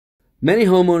Many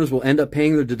homeowners will end up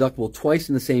paying their deductible twice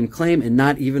in the same claim and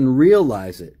not even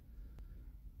realize it.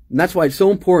 And that's why it's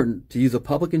so important to use a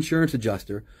public insurance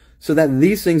adjuster so that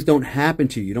these things don't happen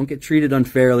to you. You don't get treated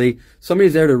unfairly.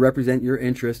 Somebody's there to represent your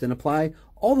interest and apply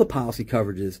all the policy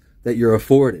coverages that you're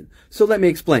afforded. So let me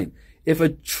explain. If a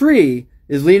tree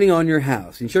is leaning on your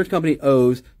house, the insurance company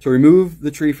owes to remove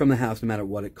the tree from the house no matter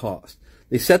what it costs.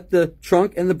 They set the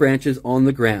trunk and the branches on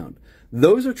the ground.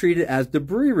 Those are treated as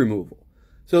debris removal.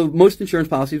 So most insurance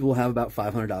policies will have about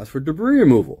 $500 for debris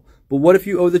removal. But what if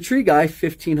you owe the tree guy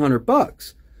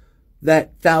 $1,500?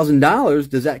 That $1,000,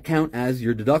 does that count as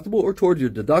your deductible or towards your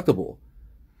deductible?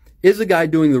 Is the guy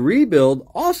doing the rebuild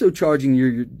also charging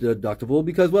your deductible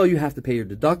because, well, you have to pay your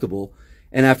deductible,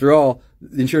 and after all,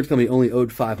 the insurance company only owed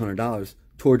 $500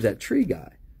 towards that tree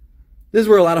guy? This is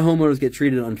where a lot of homeowners get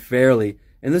treated unfairly,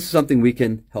 and this is something we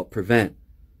can help prevent.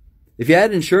 If you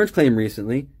had an insurance claim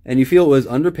recently and you feel it was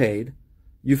underpaid,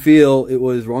 you feel it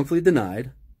was wrongfully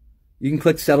denied, you can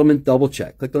click Settlement Double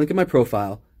Check. Click the link in my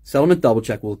profile. Settlement Double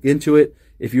Check. We'll look into it.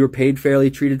 If you were paid fairly,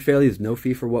 treated fairly, there's no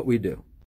fee for what we do.